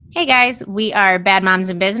Hey guys, we are Bad Moms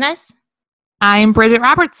in Business, I'm Bridget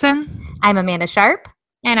Robertson. I'm Amanda Sharp.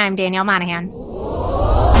 and I'm Danielle Monahan.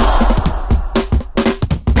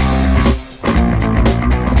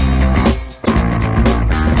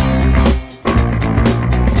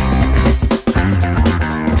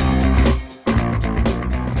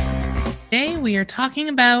 Today we are talking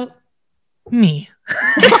about me.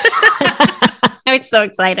 I was so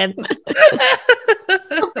excited.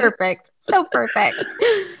 Perfect. So perfect.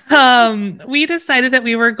 We decided that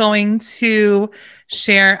we were going to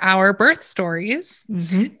share our birth stories.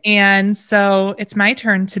 Mm-hmm. And so it's my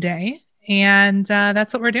turn today. And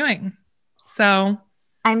that's what we're doing. So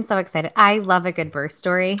I'm so excited. I love a good birth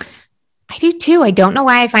story. I do too. I don't know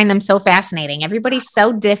why I find them so fascinating. Everybody's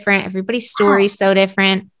so different. Everybody's story is so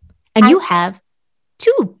different. And you have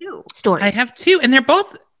two stories. I have two, and they're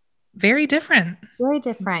both very different. Very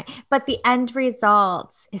different. But the end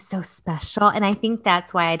result is so special. And I think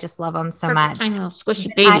that's why I just love them so much. I know, squishy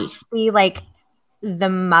I babies. see like the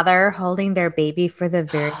mother holding their baby for the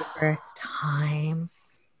very first time.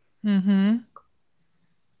 Mm-hmm.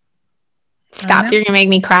 Stop. You're going to make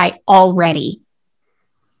me cry already.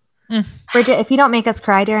 Bridget, if you don't make us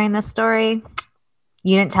cry during this story,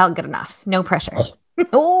 you didn't tell it good enough. No pressure.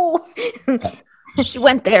 Oh, She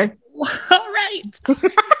went there. All right.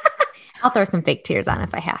 I'll throw some fake tears on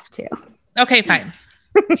if I have to. Okay, fine.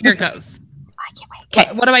 Here it goes. I can't wait.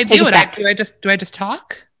 Okay. What do I Take do? a step. Do I just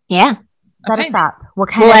talk? Yeah. Set Okay. us up. What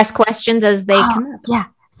kind We'll of ask questions as they come up. Yeah.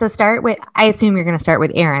 So start with, I assume you're going to start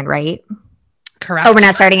with Aaron, right? Correct. Oh, we're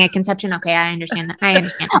not starting at conception? Okay, I understand that. I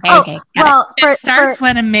understand. Okay, okay. Got it. Well, It starts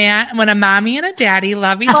when a mommy and a daddy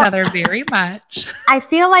love each other very much. I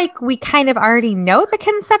feel like we kind of already know the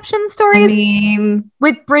conception I stories mean,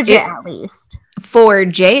 with Bridget, Yeah. at least. for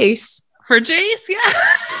Jace. For Jace, yeah.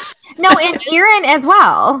 No, and Aaron as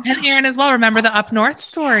well. And Aaron as well. Remember the Up North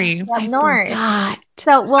story? Up north. God.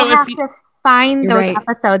 So we'll So if have you- to find You're those right.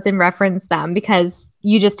 episodes and reference them because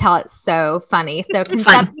you just tell it so funny. So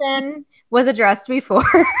conception was addressed before.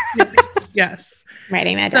 Yes.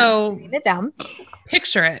 Writing that down. So Write it down.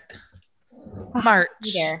 picture it. March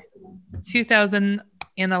There.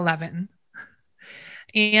 2011.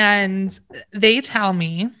 And they tell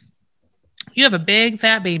me, you have a big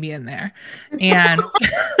fat baby in there. And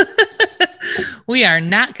we are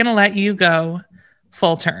not going to let you go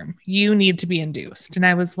full term. You need to be induced. And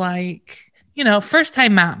I was like, first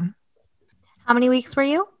time mom. How many weeks were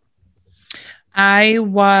you? I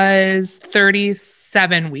was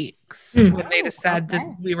 37 weeks Mm. when they said okay.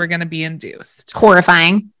 that we were going to be induced.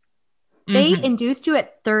 Horrifying. They Mhm. induced you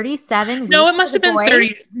at 37 No, weeks it must as have a been boy?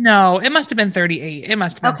 30. No, it must have been 38. It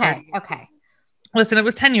must have been Okay. 38. Okay. Listen, it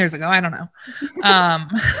was 10 years ago. I don't know.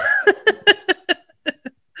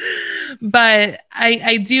 But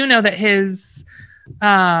I do know that his,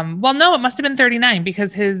 no, it must have been 39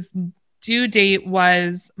 because his due date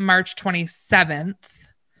was March 27th.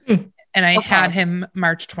 And I had him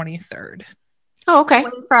March 23rd. Oh, okay.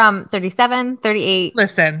 Went from 37, 38,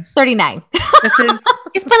 Listen, 39. this is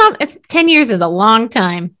It's 10 years is a long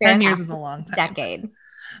time. Fair 10 years enough. is a long time. Decade.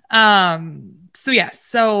 So yes,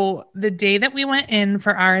 so the day that we went in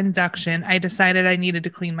for our induction, I decided I needed to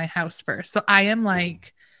clean my house first. So I am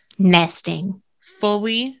like Nesting.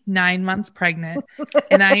 fully 9 months pregnant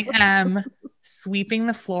and I am sweeping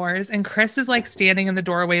the floors and Chris is like standing in the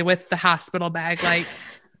doorway with the hospital bag like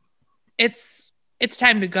it's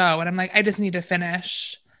time to go and I'm like I just need to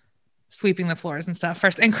finish sweeping the floors and stuff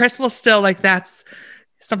first and Chris will still like that's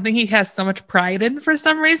something he has so much pride in for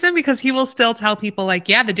some reason because he will still tell people like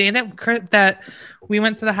yeah the day that we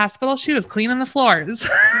went to the hospital she was cleaning the floors.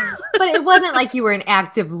 But it wasn't like you were in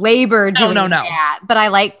active labor doing no. that. But I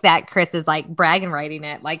like that Chris is like bragging writing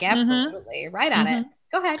it. Like, absolutely. Right on it.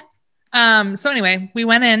 Go ahead. So anyway, we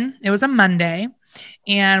went in, it was a Monday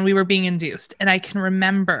and we were being induced. And I can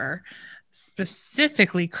remember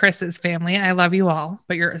specifically Chris's family. I love you all,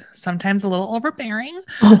 but you're sometimes a little overbearing.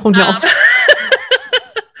 Oh, no.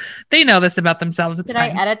 They know this about themselves. It's Did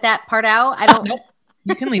fine. I edit that part out? I don't know.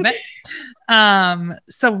 You can leave it.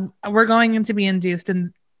 So we're going in to be induced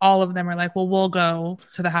and all of them are like, well, we'll go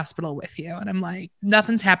to the hospital with you. And I'm like,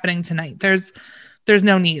 nothing's happening tonight. There's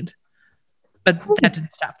no need. But that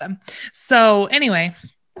didn't stop them. So anyway,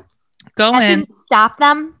 go That in. didn't stop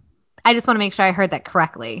them. I just want to make sure I heard that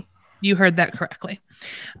correctly. You heard that correctly.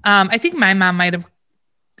 I think my mom might have,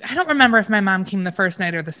 I don't remember if my mom came the first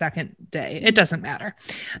night or the second day. It doesn't matter.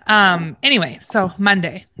 Anyway, so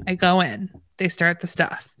Monday I go in, they start the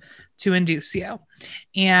stuff to induce you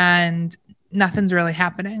and nothing's really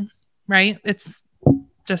happening, right? It's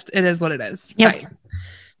just, it is what it is. Yep. Right.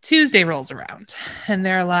 Tuesday rolls around and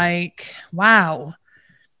they're like, wow,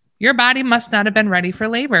 your body must not have been ready for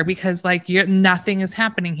labor because like nothing is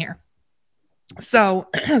happening here. So,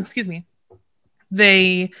 excuse me.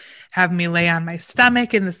 They have me lay on my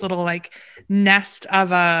stomach in this little like nest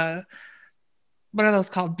of what are those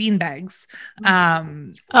called? Bean bags.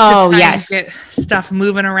 Oh, yes. Get stuff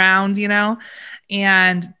moving around,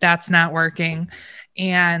 and that's not working.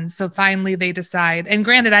 And so finally they decide, and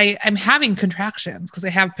granted, I'm having contractions because I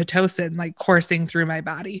have Pitocin like coursing through my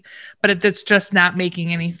body, but it's just not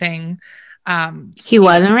making anything. He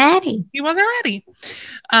wasn't ready. He wasn't ready.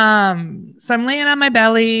 So I'm laying on my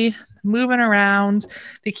belly, moving around.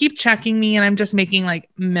 They keep checking me and I'm just making like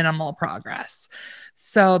minimal progress.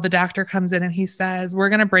 So the doctor comes in and he says, we're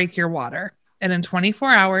going to break your water. And in 24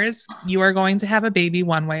 hours, you are going to have a baby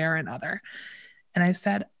one way or another. And I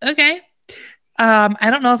said, okay. I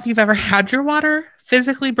don't know if you've ever had your water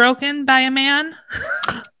physically broken by a man.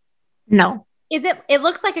 No. It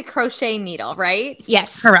looks like a crochet needle, right?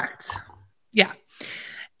 Yes. Correct. Yeah.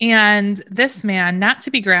 And this man, not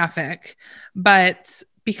to be graphic, but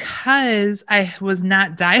because I was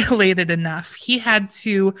not dilated enough, he had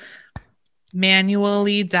to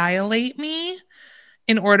manually dilate me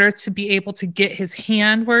in order to be able to get his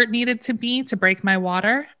hand where it needed to be to break my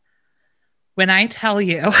water. When I tell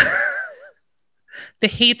you the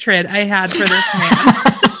hatred I had for this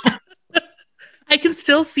man, I can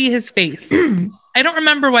still see his face. I don't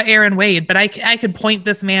remember what Aaron weighed, but I could point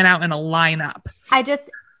this man out in a lineup.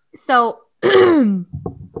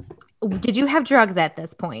 Did you have drugs at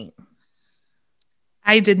this point?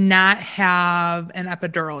 I did not have an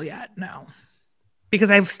epidural yet, no. Because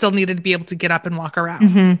I still needed to be able to get up and walk around.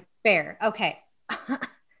 Mm-hmm. Fair. Okay.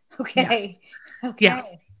 Okay. Yes.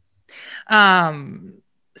 Okay. Yeah.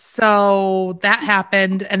 So that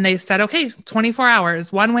happened and they said, okay, 24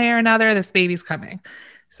 hours, one way or another, this baby's coming. I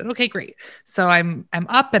said, okay, great. So I'm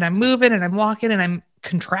up and I'm moving and I'm walking and I'm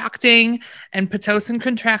contracting, and Pitocin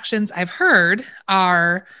contractions I've heard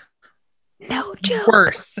are no joke.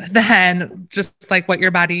 Worse than just like what your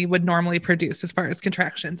body would normally produce as far as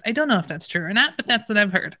contractions. I don't know if that's true or not, but that's what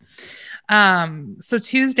I've heard. So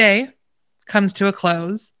Tuesday comes to a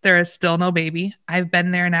close. There is still no baby. I've been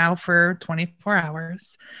there now for 24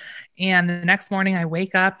 hours. And the next morning I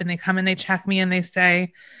wake up and they come and they check me and they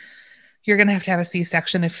say, you're going to have a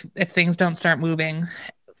C-section if things don't start moving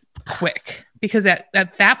quick. Because at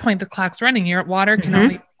that point, the clock's running. Your water can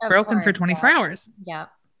only be broken for 24 hours. Yeah.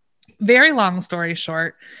 Very long story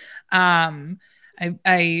short,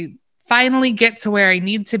 I finally get to where I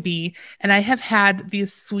need to be. And I have had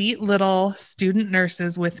these sweet little student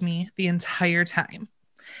nurses with me the entire time.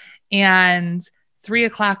 And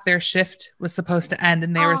 3:00, their shift was supposed to end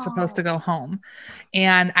and they were supposed to go home.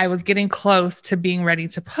 And I was getting close to being ready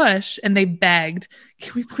to push and they begged,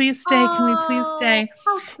 can we please stay? Can we please stay?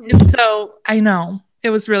 And so I know it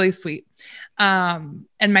was really sweet. And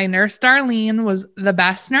my nurse, Darlene, was the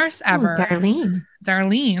best nurse ever.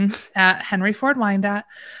 Darlene at Henry Ford Wyandotte.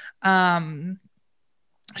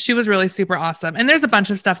 She was really super awesome. And there's a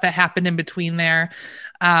bunch of stuff that happened in between there.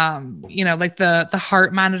 Like the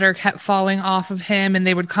heart monitor kept falling off of him and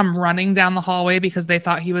they would come running down the hallway because they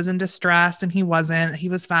thought he was in distress and he wasn't. He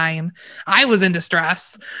was fine. I was in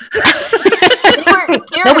distress.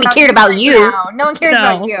 Nobody cared about you. No one cares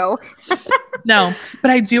about you. No,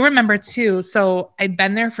 but I do remember too. So I'd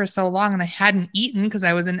been there for so long and I hadn't eaten because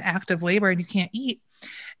I was in active labor and you can't eat.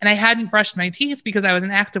 And I hadn't brushed my teeth because I was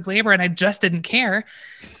in active labor and I just didn't care.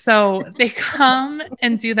 So they come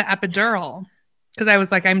and do the epidural because I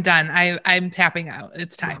was like, I'm done. I'm tapping out.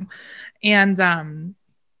 It's time. And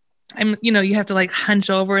you have to like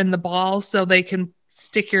hunch over in the ball so they can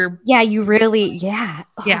stick your. Yeah, you really. Yeah.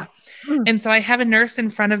 Yeah. And so I have a nurse in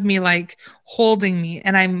front of me, like holding me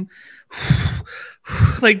and I'm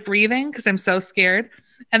like breathing because I'm so scared.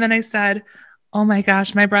 And then I said, oh my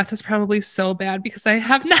gosh, my breath is probably so bad because I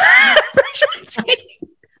have not brushed my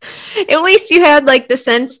teeth. At least you had like the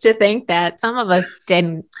sense to think that. Some of us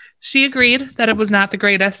didn't. She agreed that it was not the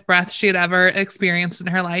greatest breath she had ever experienced in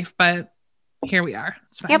her life, but here we are.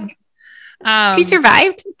 It's fine. Yep. She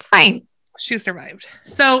survived. It's fine. She survived.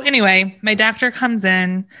 So anyway, my doctor comes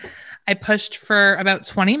in. I pushed for about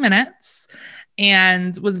 20 minutes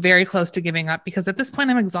and was very close to giving up because at this point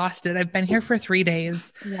I'm exhausted. I've been here for 3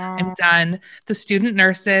 days. Yeah. I'm done. The student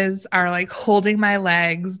nurses are like holding my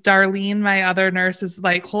legs. Darlene, my other nurse, is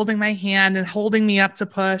like holding my hand and holding me up to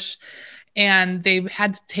push. And they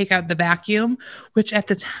had to take out the vacuum, which at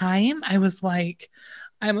the time I was like,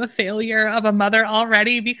 I'm a failure of a mother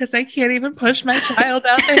already because I can't even push my child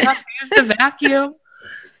out. They have to use the vacuum.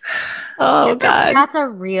 Oh God. That's a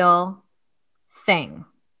real thing.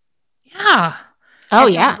 Yeah. Oh,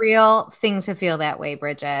 It's yeah. a real thing to feel that way,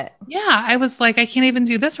 Bridget. Yeah, I was like, I can't even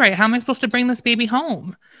do this right. How am I supposed to bring this baby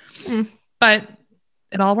home? Mm. But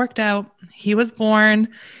it all worked out. He was born.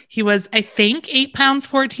 He was, I think, 8 pounds,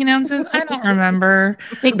 14 ounces. I don't remember.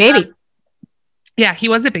 Big baby. Yeah, he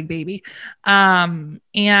was a big baby.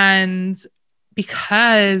 And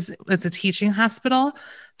because it's a teaching hospital,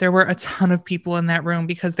 there were a ton of people in that room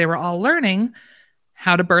because they were all learning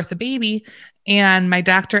how to birth a baby. And my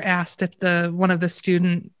doctor asked if one of the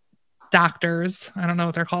student doctors, I don't know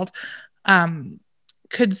what they're called,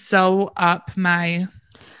 could sew up my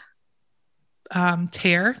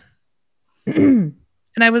tear. And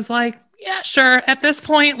I was like, yeah, sure. At this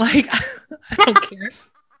point, like, I don't care.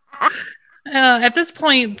 At this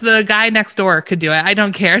point, the guy next door could do it. I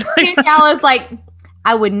don't care. Like, Danielle was like,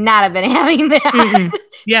 I would not have been having that. Mm-mm.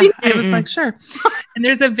 yeah, I was like, sure. And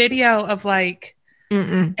there's a video of like,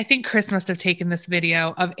 Mm-mm. I think Chris must have taken this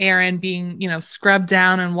video of Aaron being, scrubbed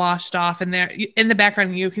down and washed off. And there in the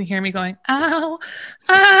background, you can hear me going, ow,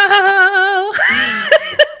 ow.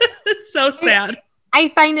 It's so sad. I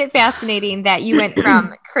find it fascinating that you went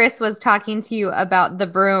from Chris was talking to you about the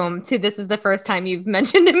broom to this is the first time you've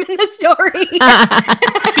mentioned him in the story.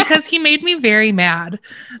 Because he made me very mad.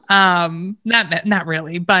 Not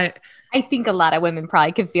really, but I think a lot of women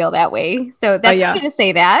probably could feel that way. So that's yeah. good to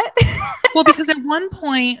say that. well, because at one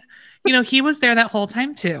point, he was there that whole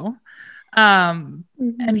time too. And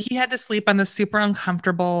he had to sleep on the super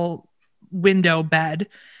uncomfortable window bed.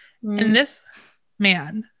 And this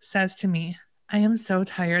man says to me, I am so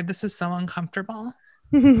tired. This is so uncomfortable.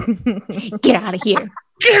 Get out of here.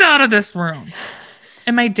 Get out of this room.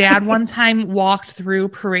 And my dad one time walked through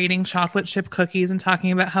parading chocolate chip cookies and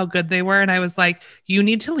talking about how good they were. And I was like, you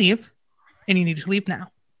need to leave and you need to leave now.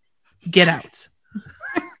 Get out.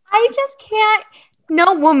 I just can't.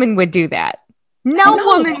 No woman would do that. No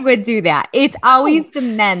woman would do that. It's always the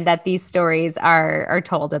men that these stories are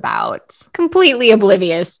told about. Completely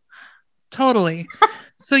oblivious. Totally.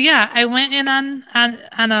 So yeah, I went in on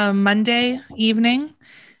a Monday evening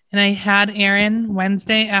and I had Aaron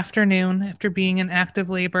Wednesday afternoon after being in active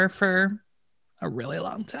labor for a really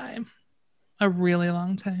long time. And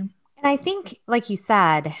I think, like you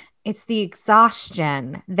said, it's the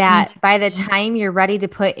exhaustion that by the time you're ready to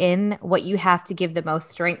put in what you have to give the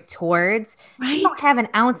most strength towards, you don't have an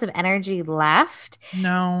ounce of energy left.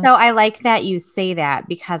 No. So I like that you say that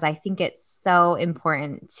because I think it's so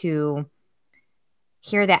important to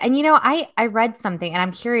hear that. And I read something and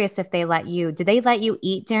I'm curious if did they let you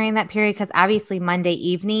eat during that period? Because obviously Monday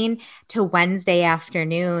evening to Wednesday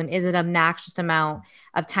afternoon is an obnoxious amount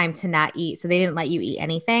of time to not eat. So they didn't let you eat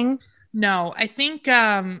anything. No, I think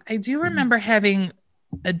I do remember having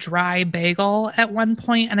a dry bagel at one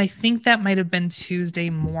point, and I think that might have been Tuesday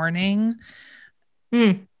morning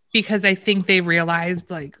because I think they realized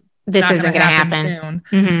like this isn't going to happen soon.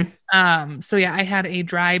 Mm-hmm. So yeah, I had a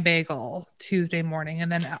dry bagel Tuesday morning,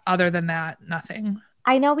 and then other than that, nothing.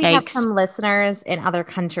 I know we have some listeners in other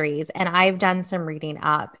countries, and I've done some reading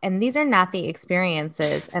up, and these are not the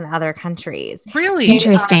experiences in other countries. Really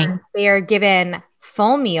interesting. They are given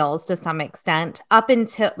full meals to some extent up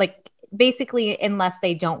until basically unless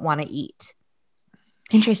they don't want to eat.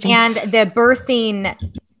 Interesting. And the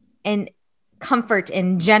birthing and comfort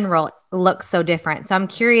in general looks so different. So I'm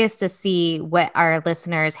curious to see what our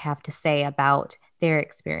listeners have to say about their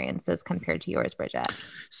experiences compared to yours, Bridget.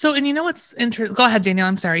 So, and what's interesting? Go ahead, Danielle.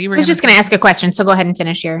 I'm sorry. I was just going to ask a question. So go ahead and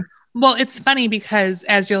finish your. Well, it's funny because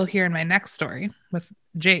as you'll hear in my next story with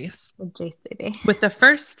Jace, baby,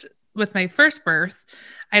 with my first birth,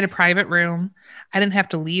 I had a private room. I didn't have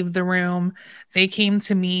to leave the room. They came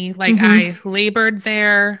to me I labored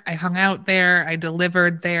there. I hung out there. I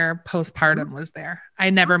delivered there. Postpartum was there. I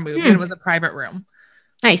never moved. It was a private room.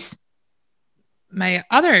 Nice. my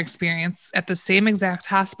other experience at the same exact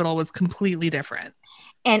hospital was completely different.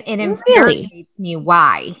 And it infuriates me.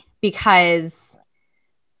 Why? Because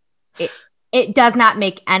it does not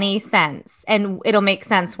make any sense. And it'll make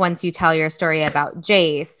sense once you tell your story about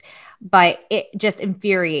Jace. But it just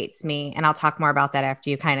infuriates me. And I'll talk more about that after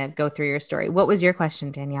you kind of go through your story. What was your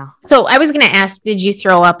question, Danielle? So I was going to ask, did you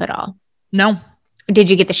throw up at all? No. Did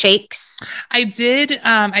you get the shakes? I did.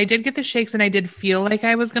 I did get the shakes and I did feel like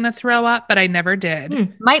I was going to throw up, but I never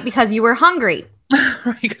did. Might because you were hungry.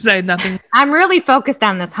 Because I had nothing. I'm really focused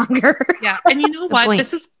on this hunger. Yeah. And you know what?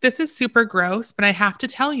 This is super gross, but I have to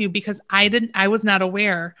tell you because I was not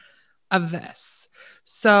aware of this.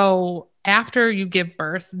 So after you give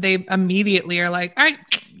birth, they immediately are like, all right,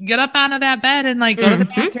 get up out of that bed and like go to the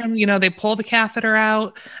bathroom. You know, they pull the catheter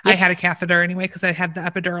out. Yep. I had a catheter anyway, because I had the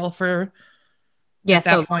epidural for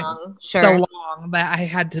so long. Sure. So long that I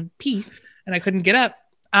had to pee. and I couldn't get up.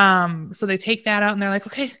 So they take that out and they're like,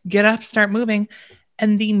 okay, get up, start moving.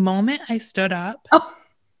 And the moment I stood up,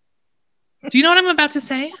 do you know what I'm about to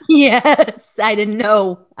say? Yes. I didn't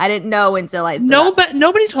know until I stood up. But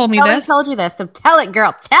nobody told me Nobody this. told you this. So tell it,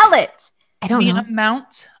 girl. Tell it. I don't The know.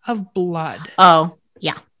 amount of blood Oh,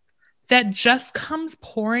 yeah. that just comes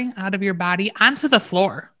pouring out of your body onto the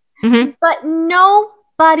floor. Mm-hmm. But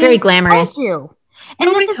nobody Very glamorous. told you. And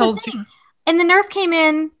Nobody this is the told thing. you. And the nurse came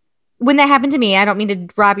in when that happened to me. I don't mean to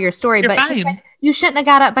rob your story, You're but she fine. said, you shouldn't have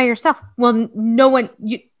got up by yourself. Well, no one,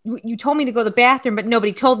 you told me to go to the bathroom, but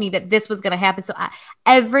nobody told me that this was going to happen. So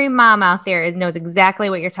every mom out there knows exactly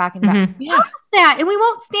what you're talking about. Mhm. Yeah. That, and we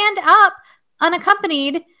won't stand up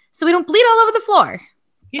unaccompanied so we don't bleed all over the floor.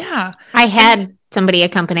 Yeah. I had somebody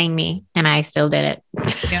accompanying me and I still did it.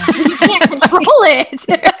 Yeah. You can't control it.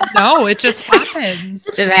 No, it just happens.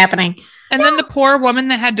 It's just happening. And then the poor woman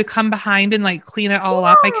that had to come behind and like clean it all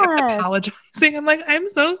up, I kept Yes. apologizing. I'm like, I'm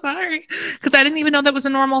so sorry. Because I didn't even know that was a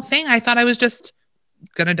normal thing. I thought I was just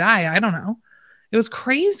going to die. I don't know. It was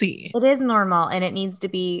crazy. It is normal and it needs to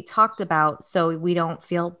be talked about so we don't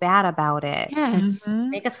feel bad about it. Yes. Mhm.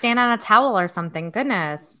 Make a stand on a towel or something.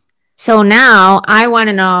 Goodness. So now I want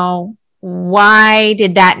to know, why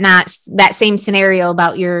did that same scenario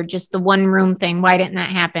about your just the one room thing, why didn't that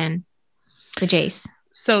happen to Jace?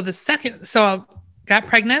 So I got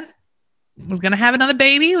pregnant, was going to have another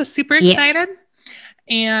baby, was super excited.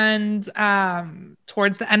 And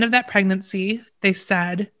towards the end of that pregnancy, they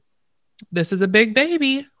said, this is a big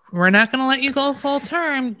baby. We're not going to let you go full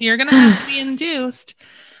term. You're going to have to be induced.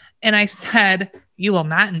 And I said, you will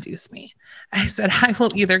not induce me. I said, I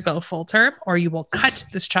will either go full term or you will cut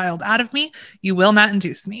this child out of me. You will not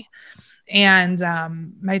induce me. And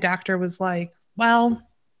my doctor was like, well,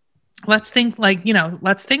 let's think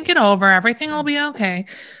it over. Everything will be okay.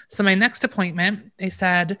 So my next appointment, they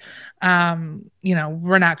said,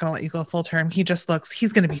 we're not going to let you go full term. He's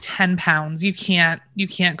going to be 10 pounds. You can't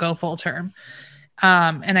go full term.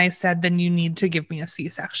 And I said, then you need to give me a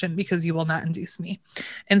C-section because you will not induce me.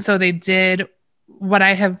 And so they did what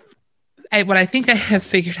I think I have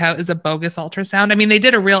figured out is a bogus ultrasound. I mean, they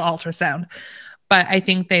did a real ultrasound, but I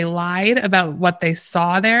think they lied about what they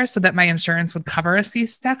saw there so that my insurance would cover a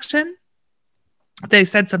C-section. They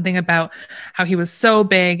said something about how he was so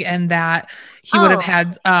big and that he would have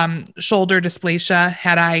had shoulder dysplasia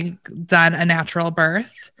had I done a natural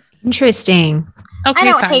birth. Interesting. Okay,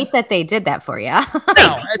 I don't fine. hate that they did that for you.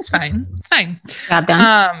 No, it's fine. It's fine. Job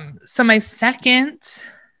done. So my second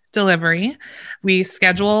delivery, we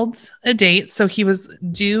scheduled a date. So he was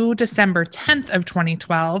due December 10th of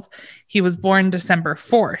 2012. He was born December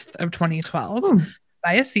 4th of 2012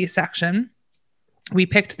 by a C-section. We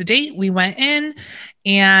picked the date. We went in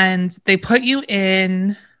and they put you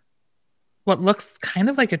in what looks kind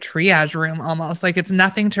of like a triage room almost, like it's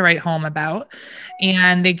nothing to write home about.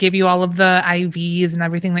 And they give you all of the IVs and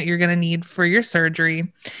everything that you're going to need for your surgery. And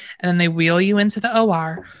then they wheel you into the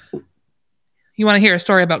OR. You want to hear a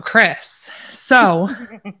story about Chris. So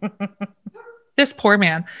this poor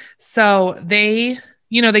man. So they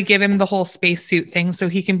give him the whole spacesuit thing so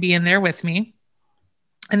he can be in there with me.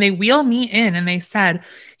 And they wheel me in and they said,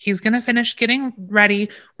 he's going to finish getting ready.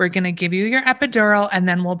 We're going to give you your epidural and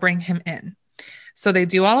then we'll bring him in. So they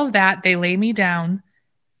do all of that. They lay me down.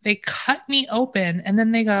 They cut me open and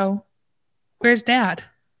then they go, where's Dad?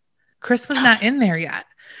 Chris was not in there yet.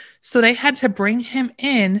 So they had to bring him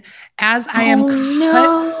in as I am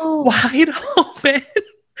cut wide open.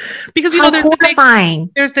 Because,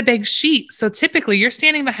 there's the big sheet. So typically you're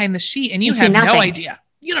standing behind the sheet and you have no idea.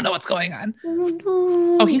 You don't know what's going on.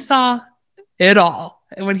 Oh, he saw it all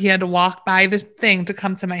when he had to walk by the thing to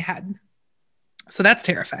come to my head. So that's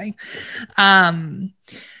terrifying.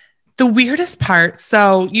 The weirdest part,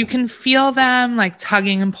 so you can feel them like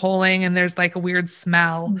tugging and pulling and there's like a weird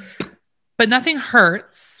smell, but nothing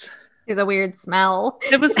hurts. There's a weird smell.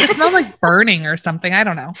 It smelled like burning or something. I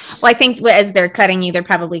don't know. Well, I think as they're cutting you, they're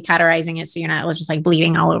probably cauterizing it. So you're not, it was just like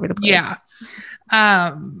bleeding all over the place.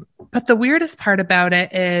 Yeah. But the weirdest part about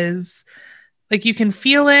it is like you can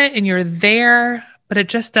feel it and you're there, but it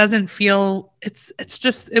just doesn't feel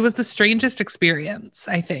it was the strangest experience,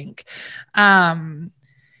 I think.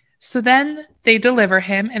 So then they deliver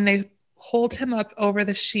him and they hold him up over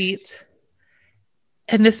the sheet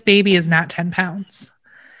and this baby is not 10 pounds.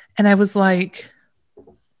 And I was like,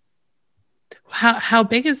 how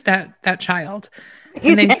big is that child?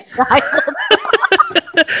 And they,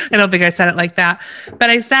 I don't think I said it like that, but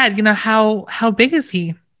I said, how big is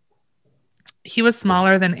he? He was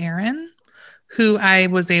smaller than Aaron, who I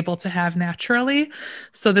was able to have naturally.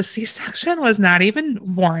 So the C-section was not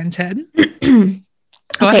even warranted.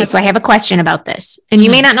 Go Okay, ahead. so I have a question about this, and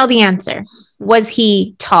you may Mhm. not know the answer. Was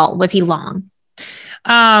he tall? Was he long?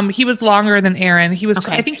 He was longer than Aaron. He was,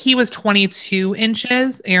 Okay. I think he was 22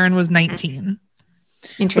 inches. Aaron was 19,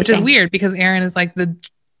 which is Interesting. weird because Aaron is like the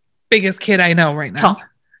biggest kid I know right now.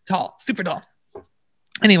 Tall, super tall.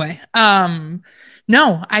 Anyway,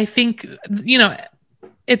 no, I think,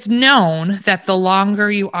 it's known that the longer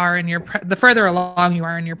you are in the further along you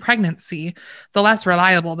are in your pregnancy, the less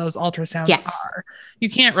reliable those ultrasounds are. You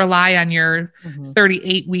can't rely on your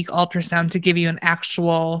 38-week ultrasound to give you an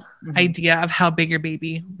actual idea of how big your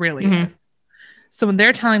baby really is. So when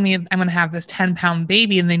they're telling me I'm going to have this 10-pound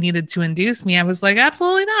baby and they needed to induce me, I was like,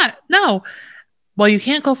 absolutely not. No. Well, you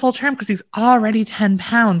can't go full term because he's already 10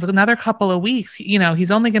 pounds. Another couple of weeks,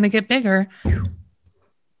 he's only going to get bigger.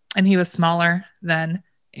 And he was smaller than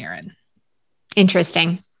Aaron.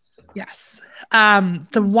 Interesting. Yes.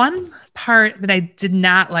 The one part that I did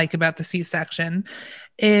not like about the C-section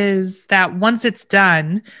is that once it's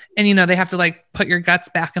done and, they have to like put your guts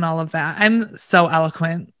back and all of that. I'm so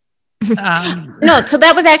eloquent. No, so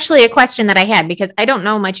that was actually a question that I had because I don't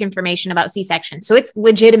know much information about C-section. So it's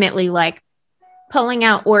legitimately like pulling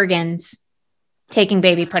out organs, taking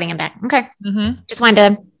baby, putting him back. Okay. Just wanted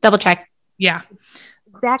to double check. Yeah.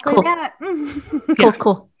 Exactly Cool. that.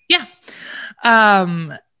 Cool. Yeah.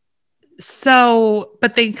 So,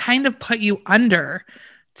 but they kind of put you under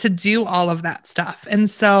to do all of that stuff. And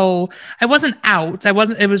so I wasn't out. It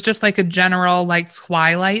was just like a general like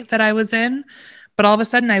twilight that I was in. But all of a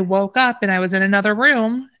sudden I woke up and I was in another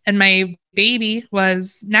room and my baby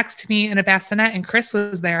was next to me in a bassinet and Chris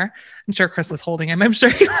was there. I'm sure Chris was holding him. I'm sure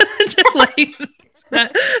he wasn't just like,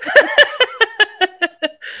 but,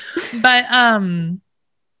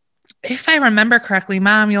 if I remember correctly,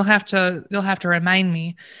 Mom, you'll have to remind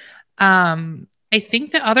me. I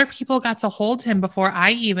think that other people got to hold him before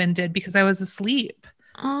I even did because I was asleep.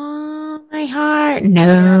 Oh, my heart.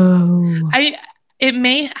 No. I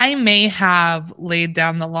may have laid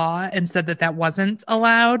down the law and said that wasn't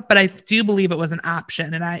allowed, but I do believe it was an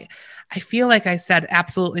option. And I feel like I said,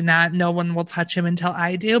 absolutely not. No one will touch him until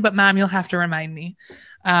I do. But Mom, you'll have to remind me.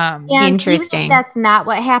 Interesting. Even if that's not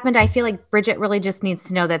what happened. I feel like Bridget really just needs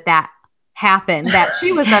to know that happened, that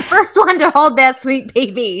she was the first one to hold that sweet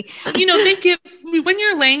baby. They give, when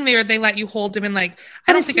you're laying there, they let you hold him. And like,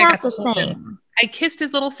 I don't think I got to hold him. I kissed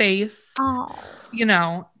his little face,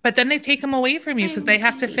 but then they take him away from you because they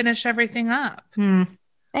have to finish everything up.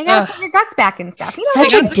 They got to put your guts back and stuff.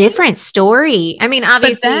 Such a different story. I mean,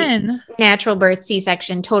 obviously, then, natural birth,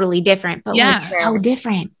 C-section, totally different, but like so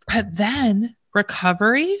different. But then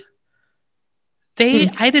recovery,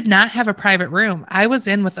 I did not have a private room. I was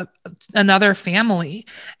in with another family,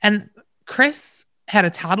 and Chris had a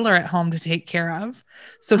toddler at home to take care of,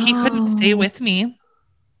 so he couldn't stay with me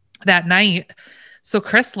that night. So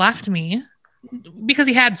Chris left me because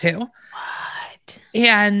he had to.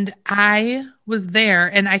 And I was there,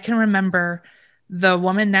 and I can remember the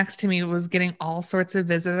woman next to me was getting all sorts of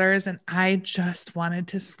visitors, and I just wanted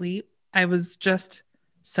to sleep. I was just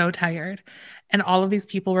so tired. And all of these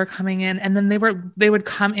people were coming in, and then they would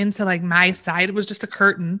come into like my side. It was just a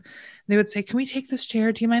curtain. They would say, "Can we take this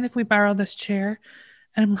chair? Do you mind if we borrow this chair?"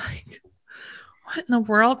 And I'm like, what in the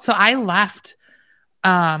world? So I left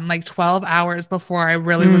like 12 hours before I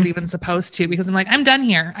really was even supposed to, because I'm like, I'm done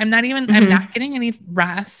here. I'm not getting any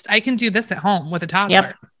rest. I can do this at home with a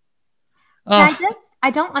toddler. Yep. I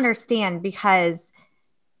don't understand because,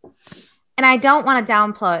 and I don't want to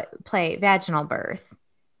downplay vaginal birth.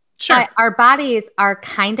 Sure. But our bodies are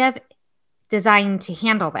kind of designed to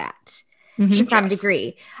handle that to some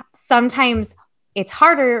degree. Sometimes it's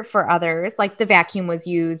harder for others, like the vacuum was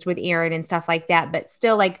used with Aaron and stuff like that, but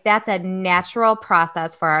still, like, that's a natural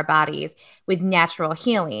process for our bodies with natural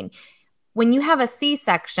healing. When you have a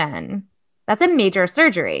C-section, that's a major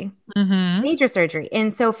surgery. Major surgery.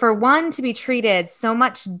 And so for one to be treated so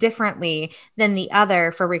much differently than the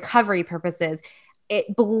other for recovery purposes,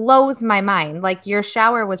 it blows my mind. Like, your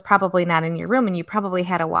shower was probably not in your room, and you probably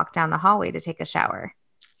had to walk down the hallway to take a shower.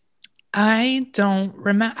 I don't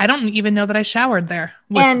remember. I don't even know that I showered there.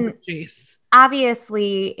 And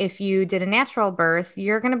obviously, if you did a natural birth,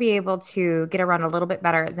 you're going to be able to get around a little bit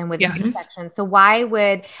better than with a C-section. So why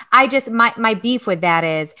would I just, my beef with that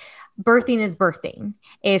is birthing is birthing.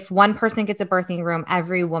 If one person gets a birthing room,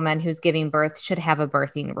 every woman who's giving birth should have a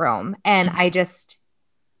birthing room. And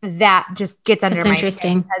that just gets under my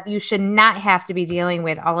skin, because you should not have to be dealing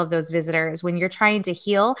with all of those visitors when you're trying to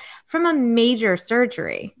heal from a major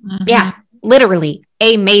surgery. Yeah, literally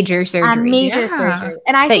a major surgery. A major surgery.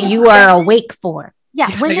 And I think you are awake for. Yeah,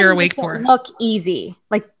 that you're awake for. Look easy.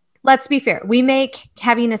 Like, let's be fair. We make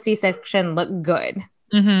having a C-section look good.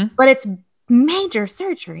 Mm-hmm. but it's major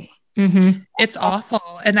surgery. Mm-hmm. It's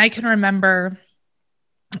awful. And I can remember,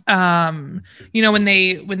 when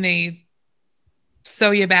they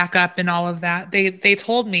sew you back up and all of that, they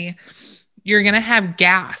told me you're going to have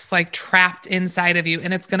gas like trapped inside of you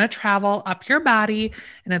and it's going to travel up your body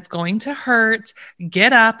and it's going to hurt.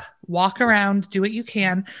 Get up, walk around, do what you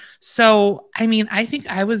can. So, I mean, I think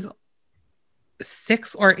I was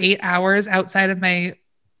 6 or 8 hours outside of my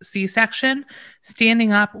C-section,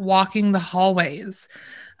 standing up, walking the hallways,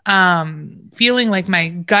 feeling like my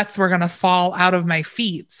guts were going to fall out of my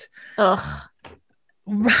feet. Ugh.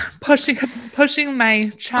 Pushing my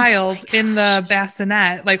child in the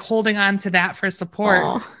bassinet, like holding on to that for support.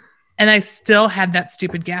 Oh. And I still had that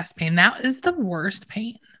stupid gas pain. That is the worst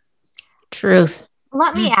pain. Truth.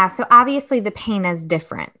 Let me ask. So obviously the pain is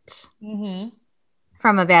different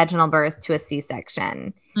from a vaginal birth to a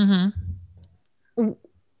C-section. Mm-hmm.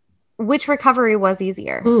 Which recovery was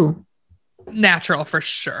easier? Ooh. Natural for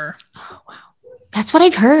sure. Oh, wow. That's what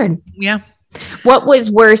I've heard. Yeah. What was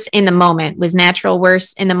worse in the moment? Was natural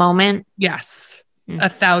worse in the moment? Yes.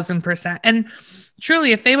 1,000%. And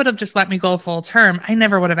truly, if they would have just let me go full term, I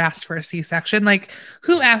never would have asked for a C-section. Like,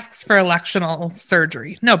 who asks for electional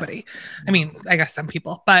surgery? Nobody. I mean, I guess some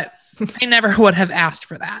people, but I never would have asked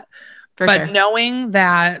for that. But knowing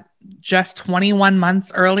that just 21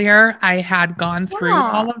 months earlier, I had gone through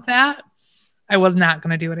all of that, I was not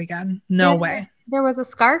going to do it again. No way. There was a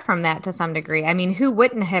scar from that to some degree. I mean, who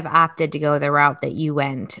wouldn't have opted to go the route that you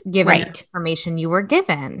went, given the information you were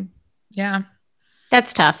given? Yeah.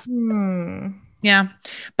 That's tough. Yeah.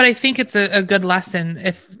 But I think it's a good lesson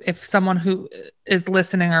if someone who is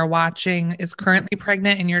listening or watching is currently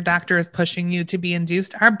pregnant and your doctor is pushing you to be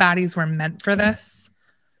induced. Our bodies were meant for this.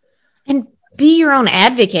 And be your own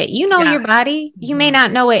advocate. You know your body. You may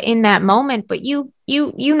not know it in that moment, but you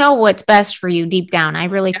know what's best for you deep down. I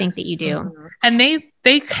really think that you do. And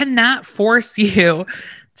they cannot force you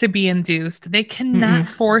to be induced. They cannot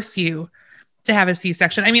force you to have a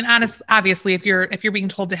C-section. I mean, obviously, if you're being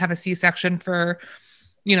told to have a C-section for,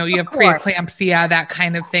 you have preeclampsia, that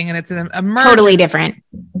kind of thing, and it's an emergency. Totally different.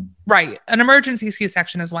 Right. An emergency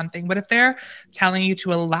C-section is one thing, but if they're telling you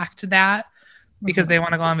to elect that because they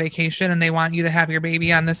want to go on vacation and they want you to have your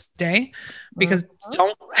baby on this day, because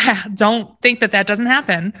don't think that doesn't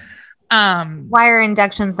happen. Why are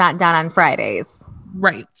inductions not done on Fridays?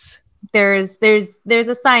 Right. There's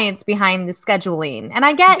a science behind the scheduling, and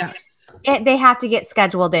I get it. They have to get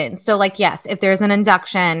scheduled in. So like, yes, if there's an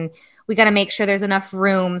induction, we got to make sure there's enough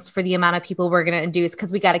rooms for the amount of people we're going to induce,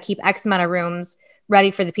 because we got to keep X amount of rooms ready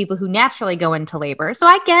for the people who naturally go into labor. So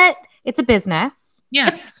I get it's a business.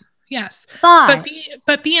 Yes. Yes. But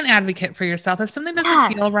be an advocate for yourself. If something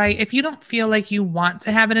doesn't feel right, if you don't feel like you want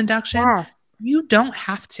to have an induction, you don't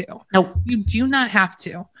have to. Nope. You do not have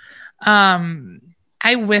to.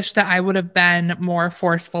 I wish that I would have been more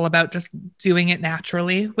forceful about just doing it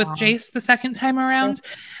naturally with Jace the second time around.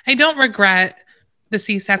 I don't regret the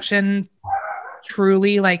C-section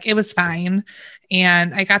truly. Like, it was fine.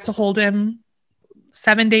 And I got to hold him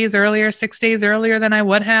 6 days earlier than I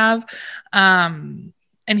would have.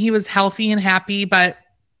 And he was healthy and happy, but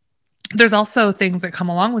there's also things that come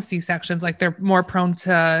along with C-sections. Like, they're more prone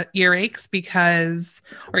to earaches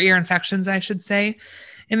or ear infections, I should say,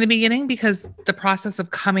 in the beginning, because the process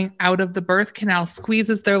of coming out of the birth canal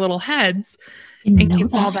squeezes their little heads and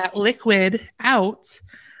gets all that liquid out.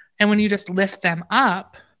 And when you just lift them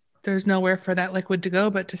up, there's nowhere for that liquid to go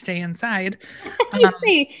but to stay inside.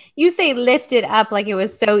 You say lift it up like it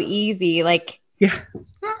was so easy. Like, yeah.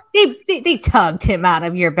 They tugged him out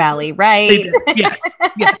of your belly, right? They did. Yes.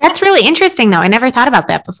 That's really interesting, though. I never thought about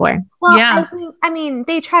that before. Well, yeah. I mean,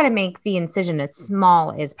 they try to make the incision as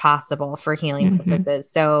small as possible for healing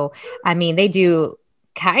purposes. So, I mean, they do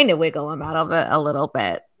kind of wiggle him out of it a little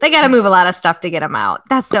bit. They got to move a lot of stuff to get him out.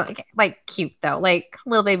 That's so cute though. Like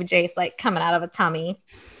little baby Jace, coming out of a tummy.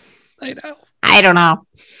 I know. I don't know.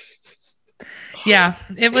 Yeah,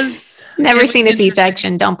 it was. Never seen a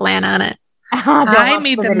C-section. Don't plan on it. I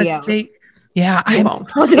made the mistake. Yeah, I won't.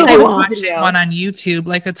 I won't watch one on YouTube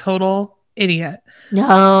like a total idiot.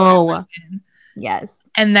 No. Yes.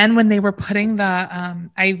 And then when they were putting the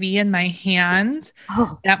IV in my hand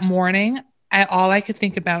that morning, all I could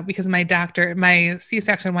think about, because my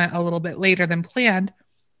C-section went a little bit later than planned,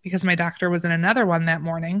 because my doctor was in another one that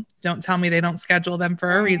morning. Don't tell me they don't schedule them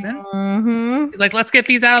for a reason. He's like, let's get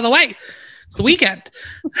these out of the way. It's the weekend.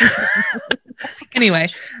 Anyway,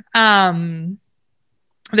 there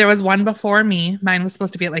was one before me. Mine was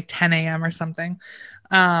supposed to be at 10 a.m. or something.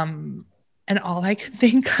 And all I could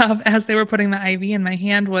think of as they were putting the IV in my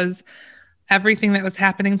hand was, everything that was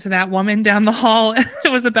happening to that woman down the hall.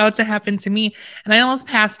 It was about to happen to me. And I almost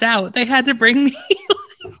passed out. They had to bring me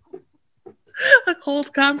a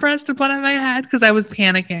cold compress to put on my head because I was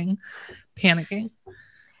panicking.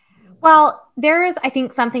 Well, there is, I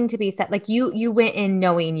think, something to be said. Like you went in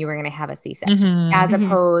knowing you were going to have a C-section as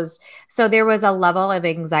opposed. So there was a level of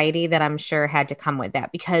anxiety that I'm sure had to come with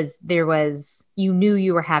that because you knew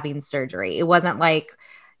you were having surgery. It wasn't like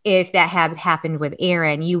if that had happened with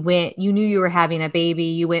Aaron, you knew you were having a baby.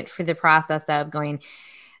 You went through the process of going,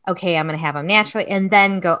 okay, I'm going to have him naturally, and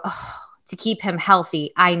then go, oh, to keep him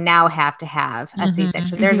healthy, I now have to have a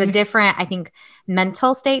C-section. There's a different, I think,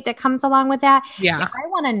 mental state that comes along with that. Yeah. So I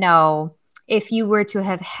want to know if you were to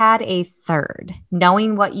have had a third,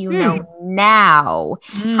 knowing what you know now,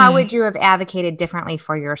 how would you have advocated differently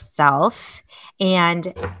for yourself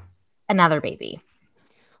and another baby?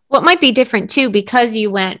 What might be different too, because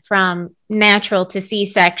you went from natural to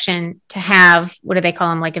C-section to have, what do they call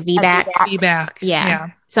them? Like a VBAC? VBAC. Yeah.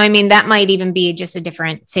 So, I mean, that might even be just a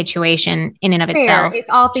different situation in and of itself. If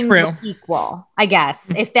all things were equal, I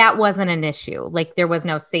guess, if that wasn't an issue, like there was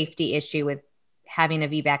no safety issue with having a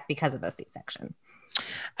VBAC because of the C-section.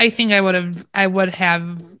 I think I would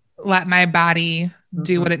have let my body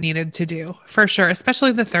do what it needed to do for sure,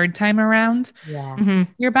 especially the third time around. Yeah.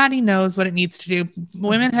 Your body knows what it needs to do.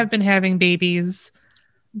 Women have been having babies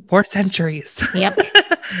for centuries. Yep.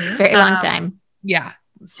 Very long time. Yeah.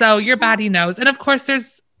 So your body knows. And of course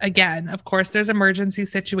there's emergency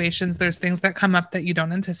situations. There's things that come up that you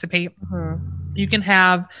don't anticipate. You can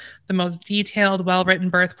have the most detailed, well-written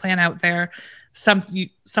birth plan out there.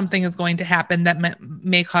 Something is going to happen that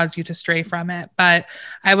may cause you to stray from it. But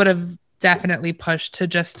I would have definitely pushed to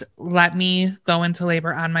just let me go into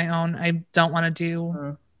labor on my own. I don't want to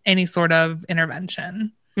do any sort of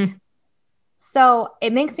intervention. So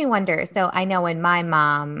it makes me wonder. So I know when my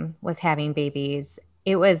mom was having babies,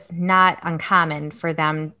 it was not uncommon for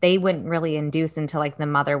them. They wouldn't really induce until like the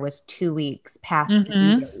mother was 2 weeks past the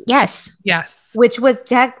due date. Yes. Which was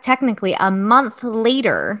technically a month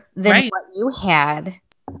later than what you had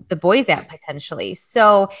the boys at potentially.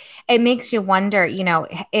 So it makes you wonder,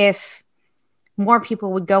 if more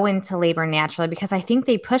people would go into labor naturally, because I think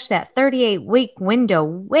they push that 38-week window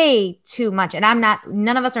way too much. And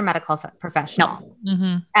none of us are medical professionals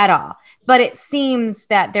at all. But it seems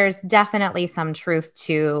that there's definitely some truth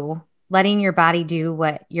to letting your body do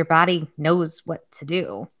what your body knows what to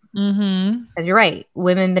do. Because you're right.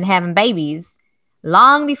 Women been having babies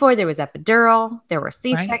long before there was epidural, there were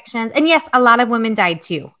C-sections. And yes, a lot of women died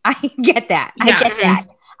too. I get that. Yes. I get that.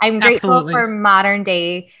 I'm grateful Absolutely. for modern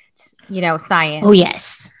day science. Oh,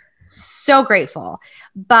 yes. So grateful.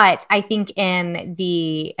 But I think in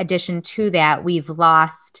the addition to that, we've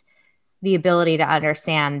lost the ability to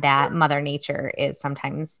understand that Mother Nature is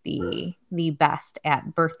sometimes the best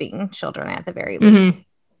at birthing children at the very least.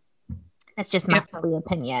 That's just my silly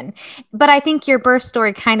opinion. But I think your birth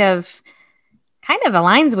story kind of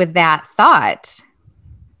aligns with that thought.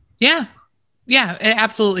 Yeah. Yeah, it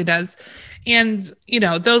absolutely does. And,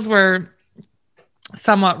 those were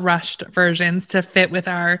somewhat rushed versions to fit with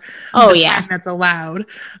our time that's allowed.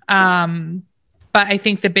 But I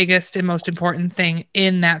think the biggest and most important thing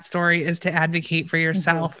in that story is to advocate for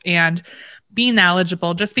yourself and be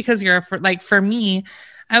knowledgeable. Just because for me,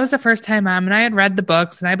 I was a first-time mom and I had read the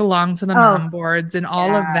books and I belonged to the mom boards and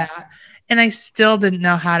all of that. And I still didn't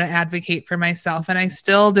know how to advocate for myself. And I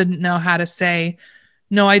still didn't know how to say,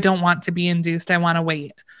 no, I don't want to be induced. I want to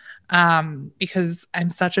wait. Because I'm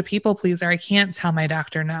such a people pleaser. I can't tell my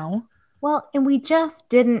doctor no. Well, and we just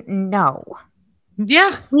didn't know.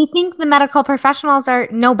 Yeah. We think the medical professionals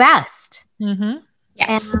know best.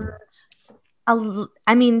 Yes.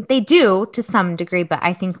 And they do to some degree, but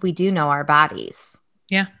I think we do know our bodies.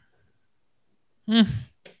 Yeah.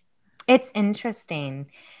 It's interesting.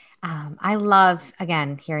 I love,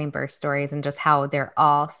 again, hearing birth stories and just how they're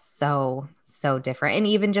all so different. And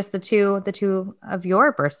even just the two of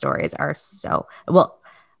your birth stories are so,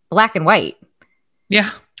 black and white. Yeah.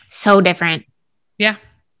 So different. Yeah.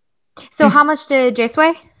 So how much did Jace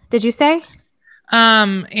weigh? Did you say?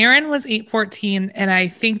 Aaron was 8'14" and I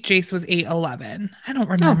think Jace was 8'11". I don't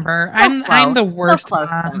remember. I'm the worst. So close,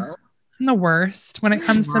 I'm the worst when it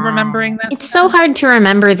comes to remembering that. It's so hard to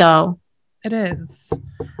remember though. It is.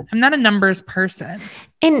 I'm not a numbers person.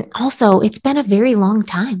 And also, it's been a very long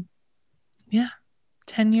time. Yeah.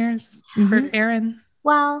 10 years for Aaron.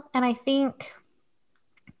 Well, and I think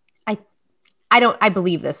I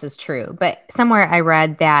believe this is true, but somewhere I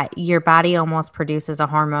read that your body almost produces a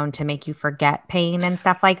hormone to make you forget pain and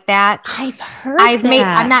stuff like that. I've heard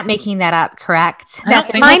that. I'm not making that up, correct? I That's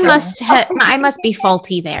think Mine so. I must be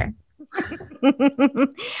faulty there.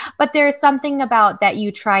 But there's something about that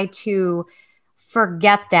you try to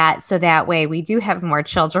forget that so that way we do have more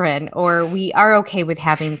children or we are okay with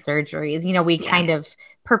having surgeries. We kind of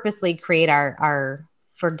purposely create our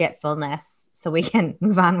forgetfulness so we can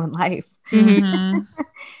move on with life. Mhm.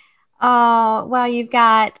 Oh, well, you've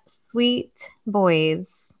got sweet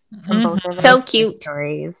boys from both of So those cute.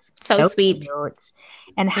 stories. So sweet. Cute.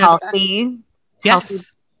 And They're the healthy. Yes.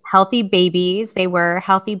 Healthy babies. They were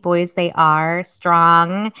healthy boys. They are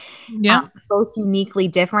strong. Yeah. Both uniquely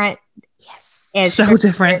different. Yes. So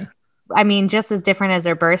different. I mean, just as different as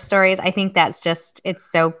their birth stories. I think that's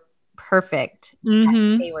it's so perfect.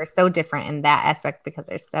 Mhm. They were so different in that aspect because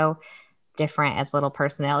they're so different as little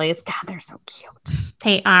personalities. God, they're so cute.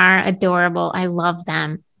 They are adorable. I love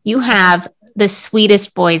them. You have the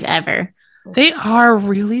sweetest boys ever. They are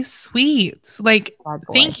really sweet. Like, Bad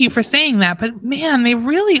boy. thank you for saying that. But man, they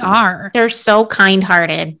really are. They're so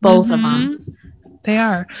kind-hearted, both of them. They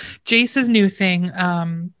are. Jace's new thing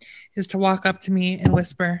is to walk up to me and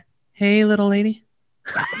whisper, "Hey, little lady."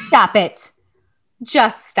 Stop it.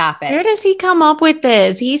 Just stop Where it. does he come up with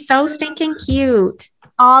this? He's so stinking cute.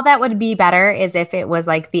 All that would be better is if it was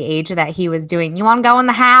like the age that he was doing. You want to go in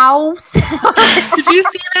the house? Did you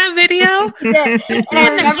see that video? And I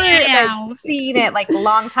remember house. seeing it like a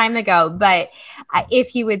long time ago. But if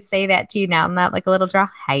he would say that to you now, not like a little draw,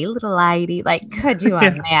 hey, little lady, like, could you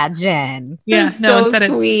imagine? Yeah, That's no, so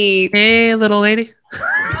instead sweet. it's, "Hey, little lady."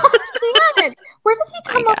 Damn it. Where does he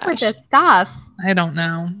come up with gosh. this stuff? I don't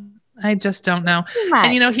know. I just don't know. Too much.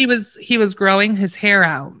 And he was growing his hair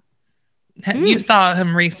out. You saw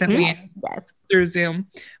him recently Yes. through Zoom.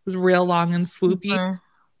 It was real long and swoopy. Mhm.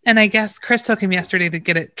 And I guess Chris took him yesterday to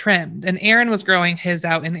get it trimmed. And Aaron was growing his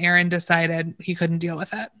out, and Aaron decided he couldn't deal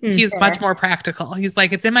with it. He's Fair. much more practical. He's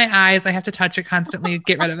like, "It's in my eyes. I have to touch it constantly.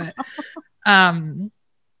 Get rid of it."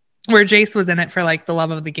 Where Jace was in it for like the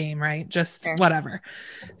love of the game, right? Just Fair. whatever.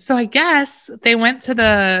 So I guess they went to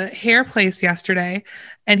the hair place yesterday,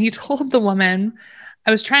 and he told the woman,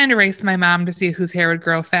 "I was trying to race my mom to see whose hair would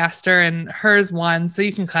grow faster, and hers won, so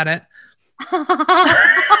you can cut it."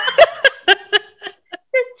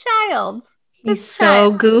 This child. He's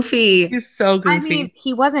so goofy. He's so goofy. I mean,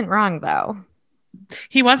 he wasn't wrong though.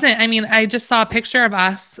 He wasn't. I mean, I just saw a picture of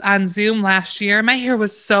us on Zoom last year. My hair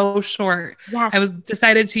was so short. Yes. I was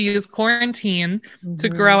decided to use quarantine to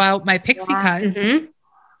grow out my pixie cut, Mhm.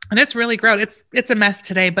 and it's really grown. It's a mess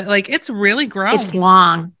today, but like it's really grown. It's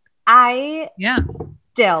long. I Yeah.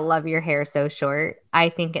 still love your hair so short. I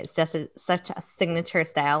think it's just such a signature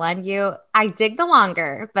style on you. I dig the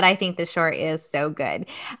longer, but I think the short is so good.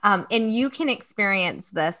 And you can experience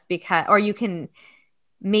this or you can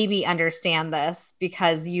maybe understand this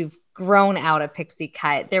because you've grown out a pixie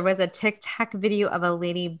cut. There was a TikTok video of a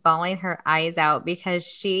lady bawling her eyes out because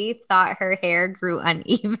she thought her hair grew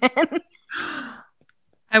uneven.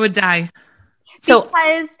 I would die. So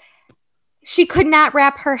because she could not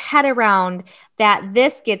wrap her head around that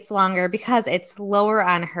this gets longer because it's lower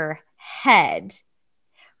on her head.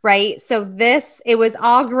 Right. So it was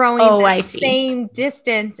all growing the same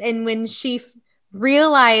distance. And when she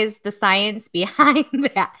realized the science behind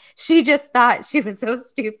that, she just thought she was so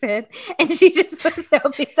stupid and she just was so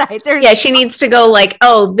besides herself. Yeah, she needs to go like,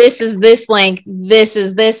 oh, this is this length. This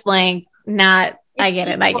is this length. Not, I get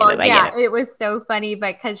it. I get it. It was so funny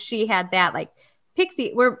because she had that like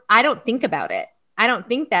pixie where I don't think about it. I don't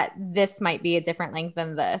think that this might be a different length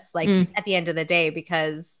than this, like at the end of the day,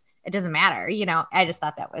 because it doesn't matter. I just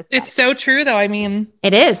thought that was funny. It's so true though. I mean,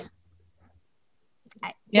 it is.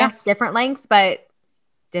 Yeah. Different lengths, but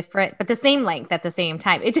the same length at the same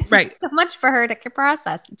time. It just right. so much for her to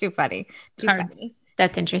process. Too funny. Funny.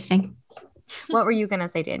 That's interesting. What were you going to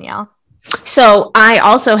say, Danielle? So I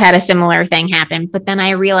also had a similar thing happen, but then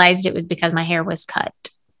I realized it was because my hair was cut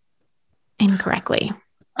incorrectly.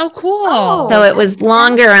 Oh, cool. So it was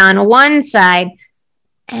longer on one side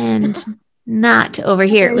and not over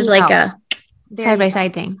here. It was like a side by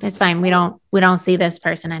side thing. That's fine. We don't see this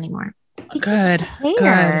person anymore. Good.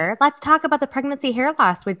 Good. Let's talk about the pregnancy hair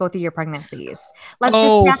loss with both of your pregnancies. Let's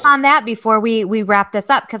just tap on that before we wrap this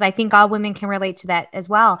up, because I think all women can relate to that as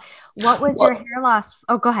well. What was your hair loss?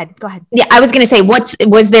 Oh, go ahead. Yeah, I was going to say,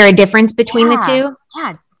 was there a difference between the two?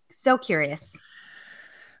 Yeah, so curious.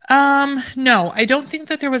 No, I don't think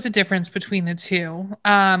that there was a difference between the two.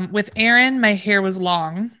 With Aaron, my hair was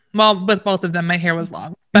long. Well, with both of them, my hair was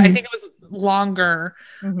long, but I think it was longer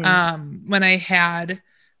when I had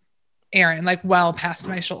Aaron, like well past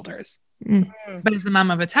my shoulders. But as the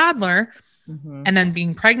mom of a toddler and then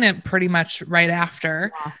being pregnant pretty much right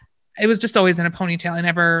after, it was just always in a ponytail. I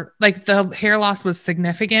never, like, the hair loss was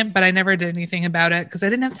significant, but I never did anything about it because I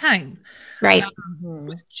didn't have time. Right.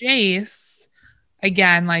 With Jace,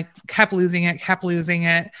 again, like, kept losing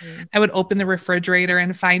it. I would open the refrigerator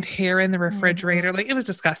and find hair in the refrigerator. Like, it was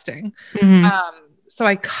disgusting. So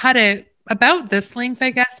I cut it about this length,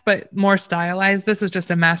 I guess, but more stylized. This is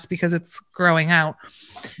just a mess because it's growing out.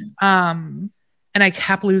 And I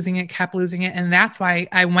kept losing it. And that's why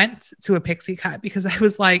I went to a pixie cut, because I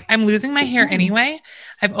was like, I'm losing my hair anyway.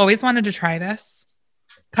 I've always wanted to try this.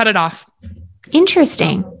 Cut it off.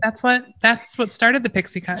 Interesting. That's what started the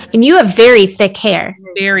pixie cut. And you have very thick hair.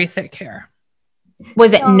 Very thick hair.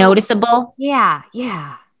 Was it noticeable? Yeah.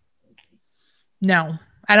 No,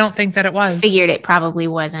 I don't think that it was. Figured it probably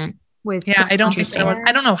wasn't. I don't think it was.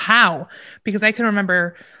 I don't know how, because I can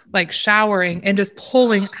remember like showering and just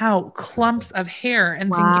pulling out clumps of hair and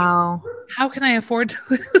thinking, how can I afford to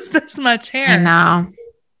lose this much hair? I know.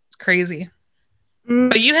 It's crazy.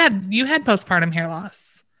 But you had postpartum hair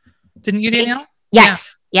loss, didn't you, Danielle?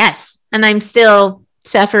 Yes. And I'm still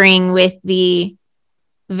suffering with the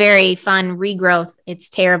very fun regrowth. It's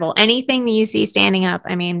terrible. Anything that you see standing up,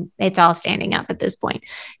 I mean, it's all standing up at this point.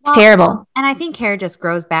 It's terrible. And I think hair just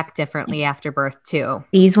grows back differently after birth too.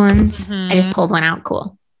 These ones, I just pulled one out.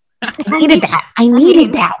 Cool. I needed that. I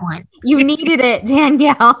needed that one. You needed it,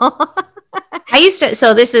 Danielle.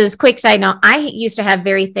 So this is quick side note. I used to have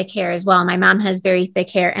very thick hair as well. My mom has very thick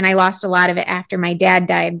hair, and I lost a lot of it after my dad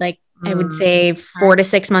died. Like, I would say 4 to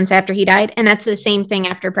 6 months after he died. And that's the same thing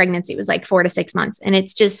after pregnancy. It was like 4 to 6 months. And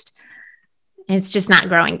it's just not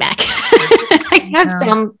growing back. I have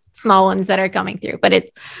some small ones that are coming through, but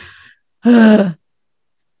it's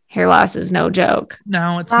hair loss is no joke.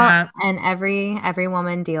 No, it's not. And every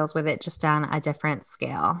woman deals with it just on a different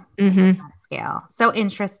scale. So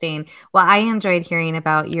interesting. Well, I enjoyed hearing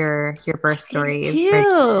about your birth stories.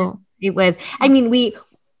 It was, I mean,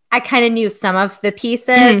 I kind of knew some of the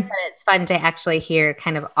pieces, but it's fun to actually hear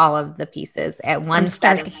kind of all of the pieces at one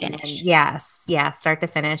start to finish. Yes, start to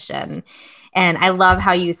finish. And I love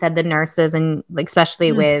how you said the nurses, and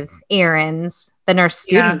especially with Erin's, the nurse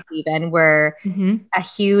students even were a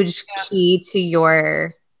huge key to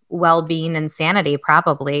your well-being and sanity,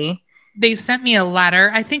 probably. They sent me a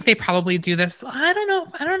letter. I think they probably do this. I don't know.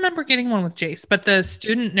 I don't remember getting one with Jace, but the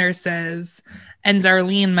student nurses and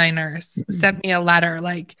Darlene, my nurse, sent me a letter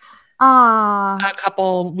like a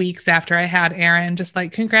couple weeks after I had Erin, just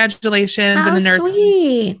like, congratulations. And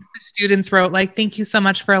the students wrote like, thank you so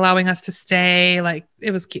much for allowing us to stay. Like,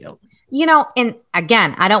 it was cute. You know, and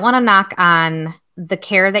again, I don't want to knock on the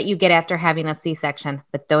care that you get after having a C-section,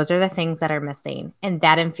 but those are the things that are missing. And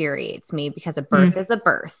that infuriates me, because a birth is a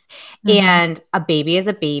birth and a baby is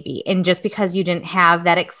a baby. And just because you didn't have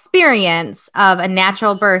that experience of a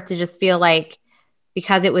natural birth, to just feel like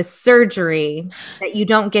because it was surgery that you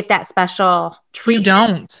don't get that special treatment. You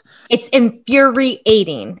don't. It's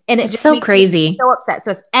infuriating. And it's just so crazy. So upset.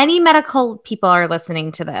 So if any medical people are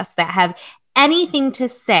listening to this that have anything to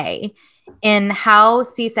say in how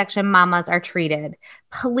C-section mamas are treated,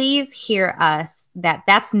 please hear us that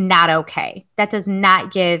that's not okay. That does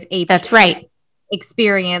not give a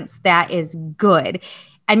experience that is good.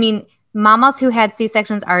 I mean, mamas who had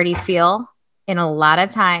C-sections already feel in a lot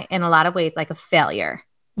of ways like a failure.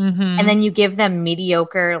 And then you give them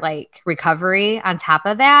mediocre like recovery on top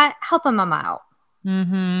of that. Help a mama out.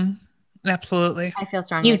 Absolutely. I feel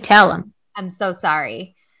strongly. You tell them. I'm so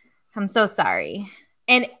sorry.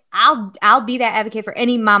 And I'll be that advocate for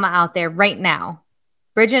any mama out there right now.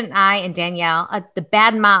 Bridget and I and Danielle, the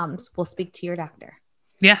bad moms, will speak to your doctor.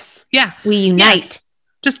 Yes. Yeah. We unite. Yeah.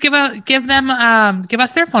 Just give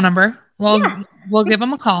us their phone number. We'll give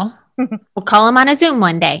them a call. We'll call them on a Zoom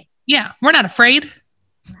one day. Yeah. We're not afraid.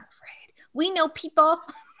 We know people.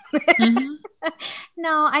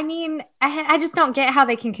 No, I mean, I just don't get how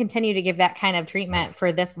they can continue to give that kind of treatment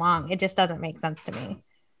for this long. It just doesn't make sense to me.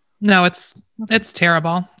 No, it's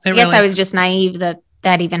terrible. I was just naive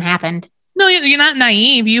that even happened. No, you're not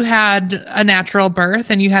naive. You had a natural birth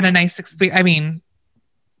and you had a nice experience. I mean,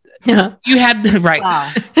 you had you had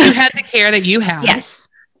the care that you had. Yes.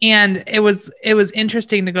 And it was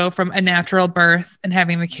interesting to go from a natural birth and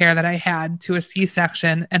having the care that I had to a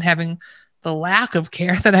C-section and having the lack of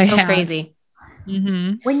care that I had. Crazy.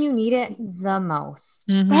 When you need it the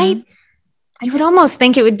most. Right? You would almost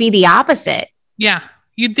think it would be the opposite. Yeah.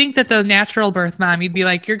 You'd think that the natural birth mom, you'd be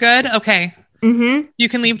like, you're good? Okay. You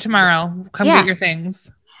can leave tomorrow. Come get your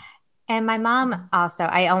things. And my mom also,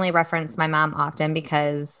 I only reference my mom often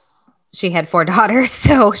because she had 4 daughters.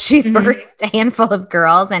 So she's birthed a handful of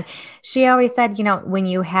girls. And she always said, you know, when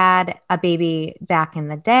you had a baby back in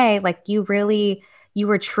the day, like you you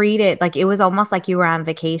were treated like it was almost like you were on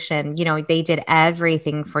vacation. You know, they did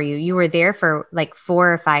everything for you. You were there for like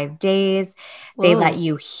 4 or 5 days. They let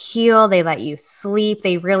you heal. They let you sleep.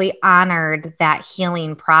 They really honored that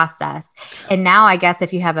healing process. And now I guess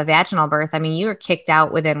if you have a vaginal birth, I mean, you were kicked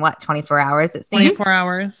out within what, 24 hours? It seems. 24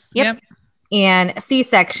 hours. Yep. And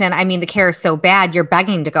C-section, I mean, the care is so bad, you're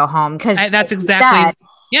begging to go home because that's exactly.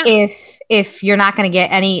 Yeah. If you're not going to get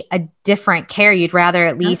a different care, you'd rather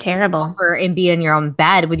at least suffer and be in your own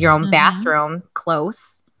bed with your own bathroom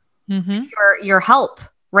close. Your help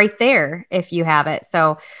right there if you have it.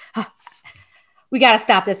 So we got to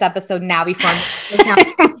stop this episode now before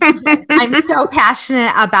I'm so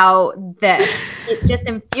passionate about this. It just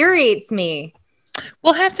infuriates me.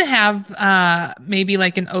 We'll have to have maybe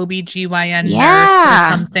like an OBGYN nurse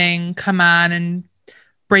or something come on and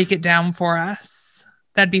break it down for us.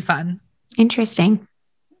 That'd be fun. Interesting.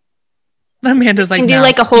 Amanda's like, do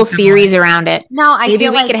like a whole series around it. No, I maybe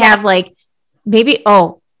feel we like could have like maybe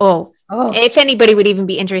if anybody would even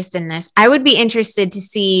be interested in this, I would be interested to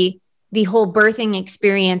see the whole birthing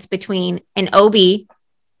experience between an OB,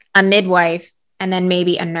 a midwife, and then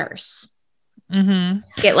maybe a nurse.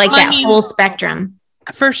 Get like whole spectrum.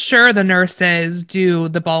 For sure, the nurses do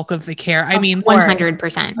the bulk of the care. I mean,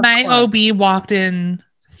 100%. My OB walked in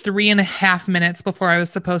 3.5 minutes before I was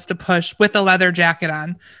supposed to push with a leather jacket on.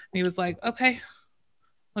 And he was like, okay,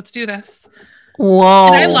 let's do this. Whoa.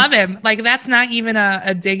 And I love him. Like, that's not even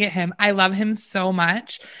a dig at him. I love him so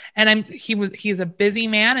much. And he's a busy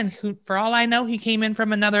man. And who, for all I know, he came in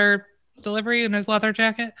from another delivery in his leather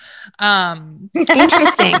jacket.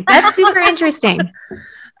 Interesting. That's super interesting.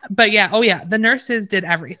 But yeah, the nurses did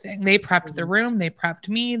everything. They prepped the room. They prepped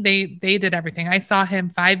me. They did everything. I saw him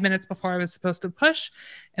 5 minutes before I was supposed to push.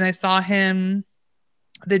 And I saw him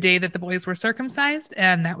the day that the boys were circumcised.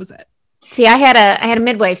 And that was it. See, I had a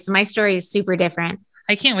midwife. So my story is super different.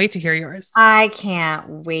 I can't wait to hear yours. I can't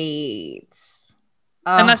wait.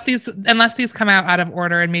 Unless these come out of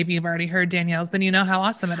order and maybe you've already heard Danielle's, then you know how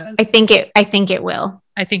awesome it is. I think it will.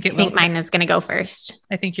 I think mine is going to go first.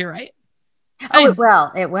 I think you're right. Oh, it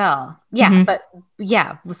will. It will. Yeah. But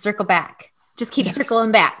yeah, we'll circle back. Just keep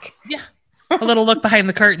circling back. Yeah. A little look behind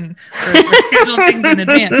the curtain or schedule things in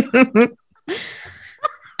advance.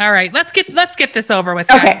 All right. Let's get this over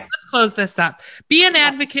with. Okay. Guys. Let's close this up. Be an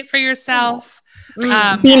advocate for yourself. Be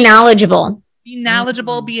knowledgeable. Be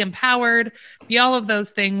knowledgeable, be empowered, be all of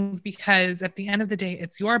those things, because at the end of the day,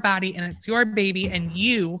 it's your body and it's your baby and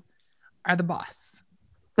you are the boss.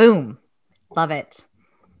 Boom. Love it.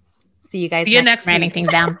 See you guys. See you next week. Writing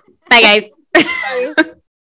things down. Bye, guys. Bye.